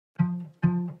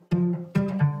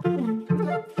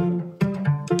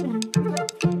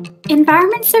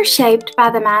Environments are shaped by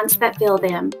the minds that fill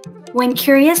them. When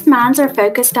curious minds are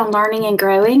focused on learning and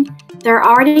growing, they're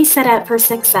already set up for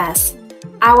success.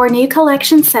 Our new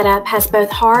collection setup has both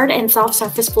hard and soft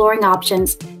surface flooring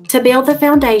options to build the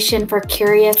foundation for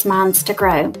curious minds to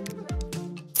grow.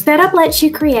 Setup lets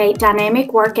you create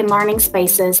dynamic work and learning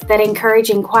spaces that encourage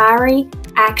inquiry,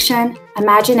 action,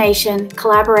 imagination,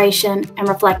 collaboration, and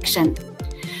reflection.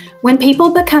 When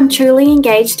people become truly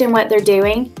engaged in what they're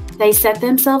doing, they set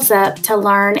themselves up to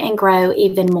learn and grow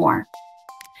even more.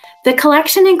 The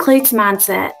collection includes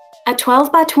Mindset, a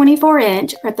 12 by 24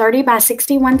 inch or 30 by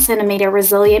 61 centimeter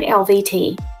resilient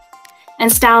LVT,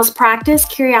 and styles Practice,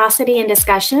 Curiosity, and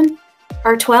Discussion,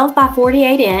 or 12 by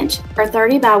 48 inch or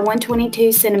 30 by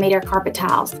 122 centimeter carpet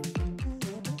tiles.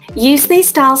 Use these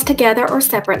styles together or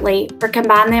separately, or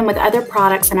combine them with other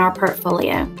products in our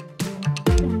portfolio.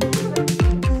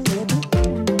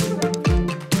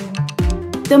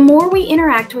 The more we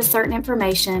interact with certain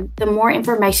information, the more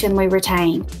information we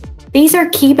retain. These are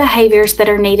key behaviors that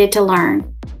are needed to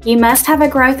learn. You must have a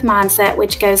growth mindset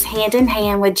which goes hand in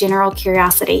hand with general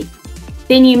curiosity.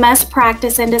 Then you must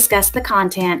practice and discuss the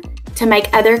content to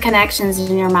make other connections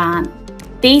in your mind.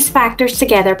 These factors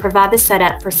together provide the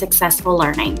setup for successful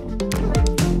learning.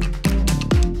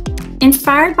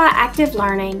 Inspired by active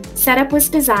learning, Setup was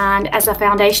designed as a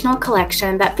foundational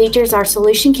collection that features our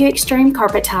Solution Q Extreme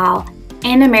carpet tile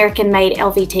and American-made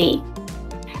LVT.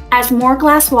 As more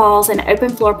glass walls and open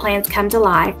floor plans come to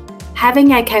life,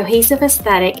 having a cohesive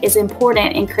aesthetic is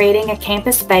important in creating a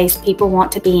campus space people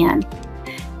want to be in.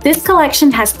 This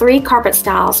collection has 3 carpet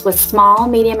styles with small,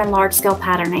 medium, and large-scale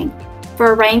patterning for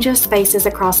a range of spaces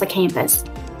across the campus.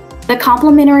 The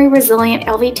complementary resilient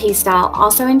LVT style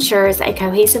also ensures a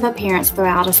cohesive appearance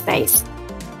throughout a space.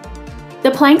 The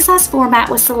plank size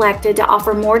format was selected to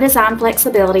offer more design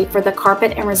flexibility for the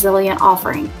carpet and resilient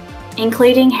offering,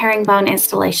 including herringbone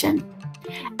installation.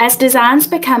 As designs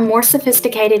become more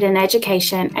sophisticated in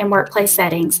education and workplace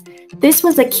settings, this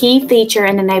was a key feature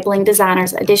in enabling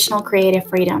designers additional creative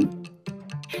freedom.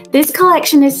 This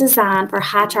collection is designed for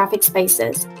high-traffic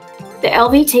spaces. The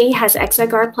LVT has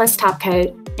ExoGuard Plus top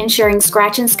coat, ensuring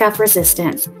scratch and scuff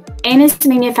resistance, and is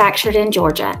manufactured in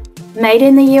Georgia, made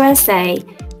in the USA,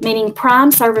 meaning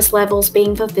prime service levels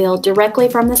being fulfilled directly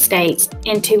from the States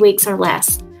in 2 weeks or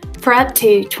less, for up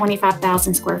to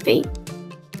 25,000 square feet.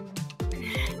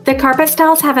 The carpet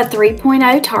styles have a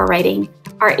 3.0 tar rating,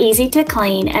 are easy to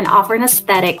clean, and offer an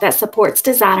aesthetic that supports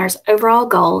designers' overall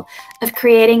goal of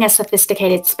creating a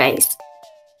sophisticated space.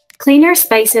 Cleaner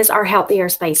spaces are healthier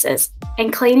spaces,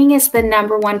 and cleaning is the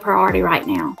 #1 priority right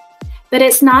now. But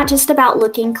it's not just about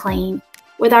looking clean.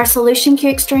 With our Solution Q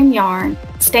Extreme yarn,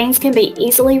 stains can be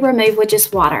easily removed with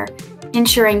just water,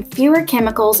 ensuring fewer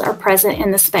chemicals are present in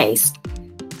the space.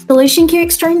 Solution Q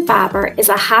Extreme Fiber is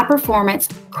a high-performance,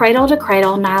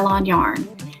 cradle-to-cradle nylon yarn,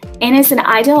 and is an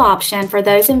ideal option for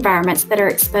those environments that are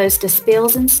exposed to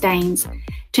spills and stains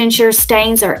to ensure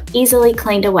stains are easily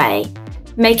cleaned away,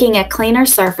 making a cleaner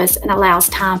surface and allows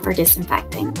time for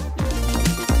disinfecting.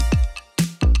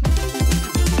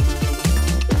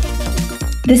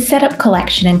 The Setup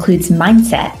collection includes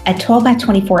Mindset, a 12 by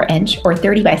 24 inch or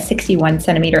 30 by 61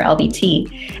 centimeter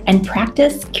LVT, and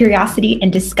Practice, Curiosity,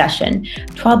 and Discussion,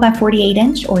 12 by 48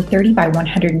 inch or 30 by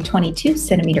 122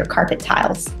 centimeter carpet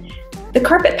tiles. The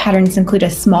carpet patterns include a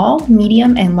small,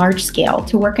 medium, and large scale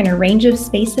to work in a range of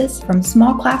spaces from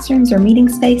small classrooms or meeting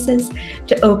spaces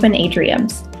to open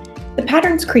atriums. The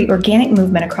patterns create organic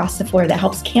movement across the floor that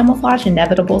helps camouflage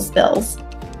inevitable spills.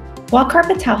 While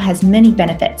carpet tile has many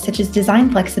benefits, such as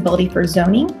design flexibility for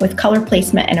zoning with color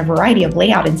placement and a variety of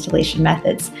layout installation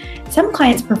methods, some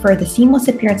clients prefer the seamless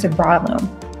appearance of broadloom.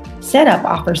 Setup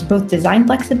offers both design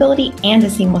flexibility and a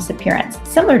seamless appearance,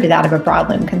 similar to that of a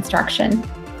broadloom construction.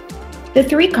 The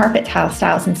 3 carpet tile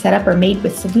styles in Setup are made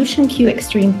with Solution Q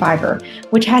Extreme Fiber,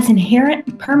 which has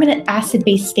inherent permanent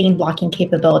acid-based stain blocking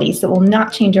capabilities that will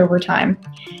not change over time.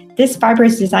 This fiber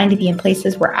is designed to be in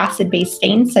places where acid-based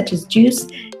stains such as juice,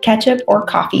 ketchup, or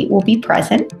coffee will be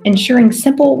present, ensuring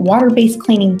simple water-based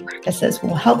cleaning practices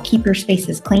will help keep your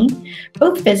spaces clean,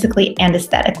 both physically and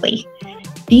aesthetically.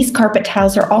 These carpet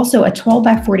tiles are also a 12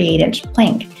 by 48 inch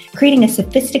plank, creating a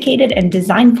sophisticated and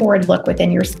design-forward look within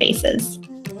your spaces.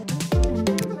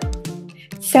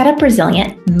 Setup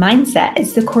Resilient Mindset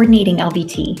is the coordinating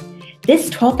LVT. This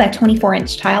 12 by 24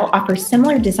 inch tile offers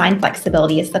similar design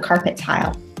flexibility as the carpet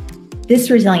tile. This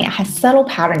Resilient has subtle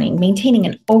patterning, maintaining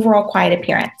an overall quiet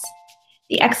appearance.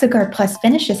 The ExoGuard Plus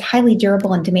finish is highly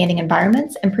durable in demanding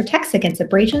environments and protects against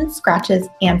abrasions, scratches,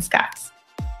 and scuffs.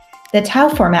 The tile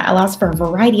format allows for a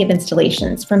variety of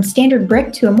installations, from standard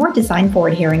brick to a more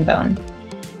design-forward herringbone.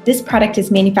 This product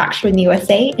is manufactured in the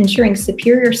USA, ensuring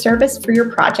superior service for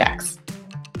your projects.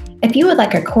 If you would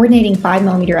like a coordinating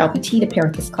 5mm LVT to pair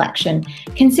with this collection,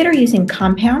 consider using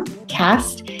Compound,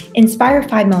 Cast, Inspire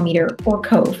 5mm, or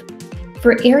Cove.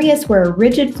 For areas where a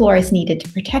rigid floor is needed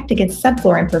to protect against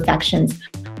subfloor imperfections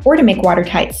or to make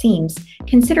watertight seams,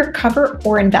 consider Cover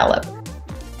or Envelop.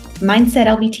 Mindset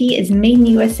LVT is made in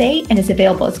the USA and is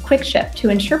available as quick ship to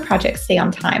ensure projects stay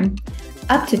on time.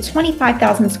 Up to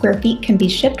 25,000 square feet can be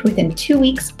shipped within 2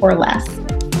 weeks or less.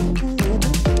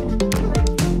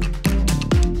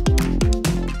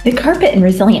 The carpet and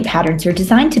resilient patterns are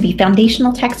designed to be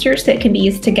foundational textures that can be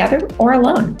used together or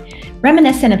alone.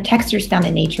 Reminiscent of textures found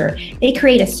in nature, they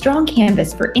create a strong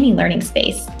canvas for any learning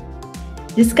space.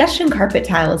 Discussion carpet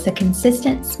tile is a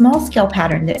consistent, small-scale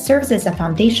pattern that serves as a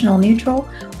foundational neutral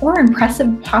or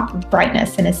impressive pop of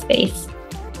brightness in a space.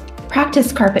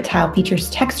 Practice carpet tile features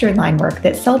textured line work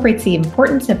that celebrates the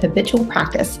importance of habitual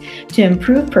practice to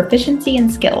improve proficiency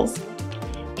and skills.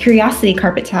 Curiosity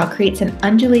carpet tile creates an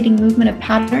undulating movement of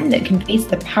pattern that conveys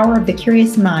the power of the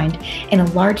curious mind in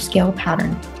a large-scale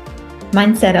pattern.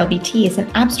 Mindset LVT is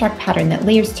an abstract pattern that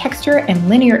layers texture and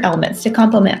linear elements to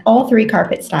complement all 3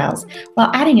 carpet styles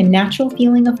while adding a natural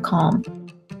feeling of calm.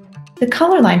 The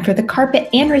color line for the carpet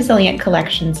and resilient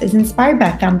collections is inspired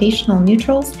by foundational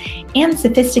neutrals and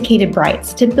sophisticated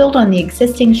brights to build on the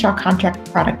existing Shaw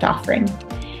Contract product offering.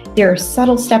 There are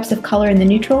subtle steps of color in the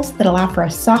neutrals that allow for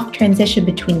a soft transition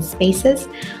between spaces,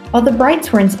 while the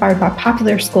brights were inspired by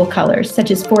popular school colors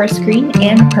such as forest green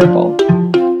and purple.